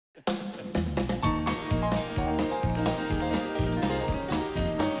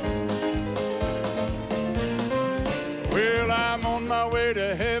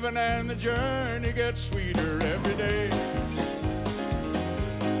journey gets sweeter every day.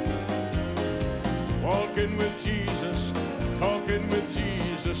 Walking with Jesus, talking with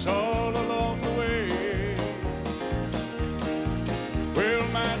Jesus all along the way. Well,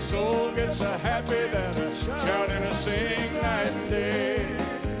 my soul gets so happy that I shout and I sing night and day.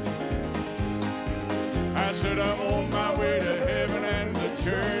 I said I'm on my way to heaven and the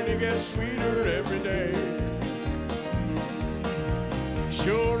journey gets sweeter every day.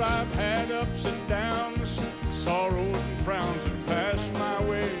 Sure, I've had ups and downs, sorrows and frowns that passed my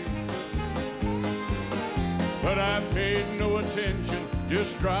way. But I paid no attention,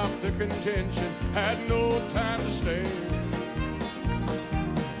 just dropped the contention, had no time to stay.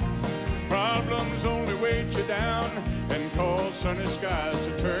 Problems only weight you down and cause sunny skies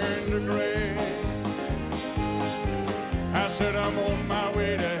to turn to gray. I said I'm on my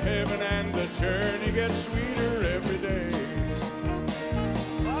way to heaven and the journey gets sweeter every day.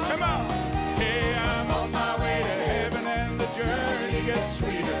 Come on! Hey, I'm on my way to heaven and the journey gets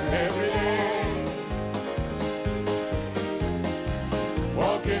sweeter every day.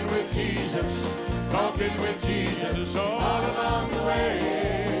 Walking with Jesus, talking with Jesus all along the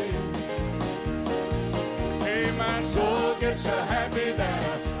way. Hey, my soul gets so happy that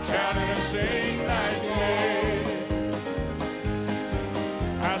I shout and I sing night and day.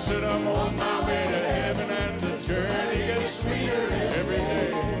 I said I'm on my way to heaven and the journey gets sweeter every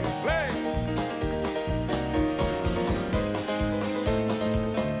day. Play!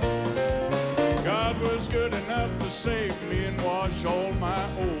 God was good enough to save me and wash all my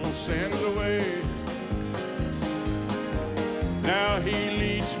old sins away. Now he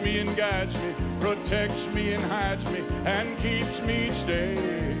leads me and guides me, protects me and hides me, and keeps me each day.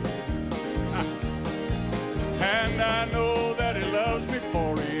 And I know that he loves me,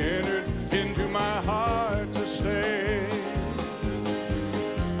 for he entered into my heart to stay.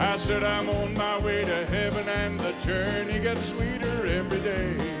 I said I'm on my way to heaven and the journey gets sweeter every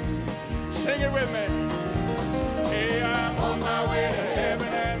day. Sing it with me. Hey, I'm on my way to heaven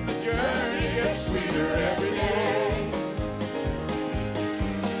and the journey gets sweeter every day.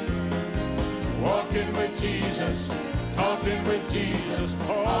 Walking with Jesus, talking with Jesus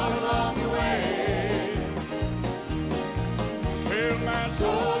all along the way. Well, my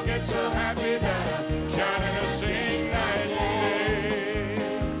soul gets so happy that I shout and I sing night and day.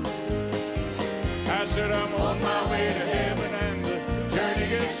 I said I'm on my way to heaven and the journey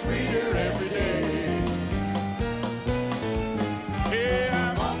gets sweeter every day.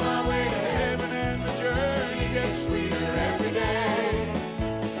 Yeah, I'm on my way to heaven and the journey gets sweeter every day.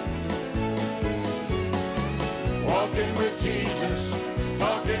 Walking with Jesus,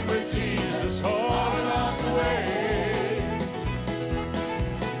 talking with Jesus all along the way.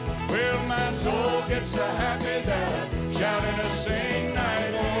 Well, my soul gets so happy that I shout and I sing night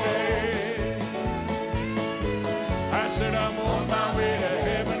and day. I said I'm on my way to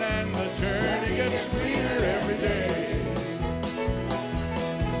heaven and the journey gets sweeter every day.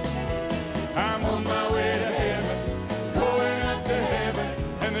 I'm on my way to heaven, going up to heaven,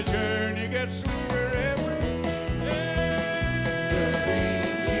 and the journey gets sweeter every day. Serving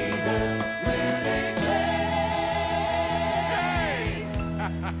Jesus, living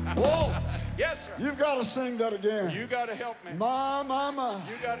praise. Walt, Yes, sir. you've got to sing that again. You got to help me. Ma.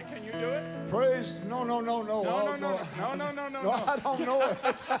 You got it. Can you do it? Praise. No. No, No, I don't know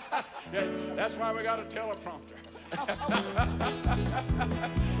it. Yeah, that's why we got a teleprompter.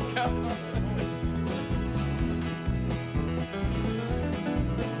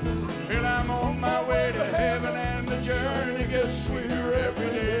 Well, I'm on my way to heaven and the journey gets sweeter every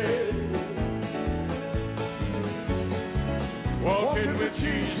day. Walking with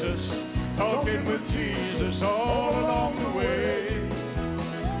Jesus, talking with Jesus all along the way.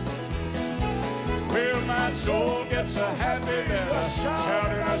 Well, my soul gets so happy that I shout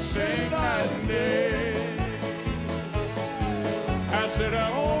and I sing night and day. I said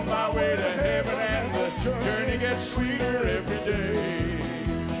I'm on my way to heaven and the journey gets sweeter every day.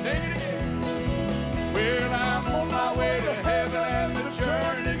 Sing it again. Well, I'm on my way to heaven and the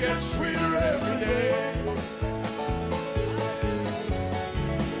journey gets sweeter every day.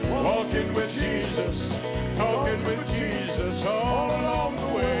 Walking with Jesus, talking with Jesus all along the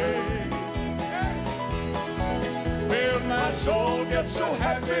way. Well, my soul gets so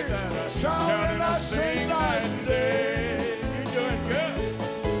happy that I shout and I sing night and day. You're doing good.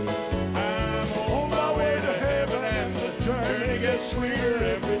 I'm on my way to heaven and the journey gets sweeter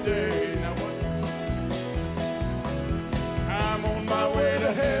every day. Now what? I'm on my way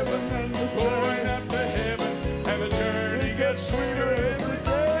to heaven and going up to heaven and the journey gets sweeter every day.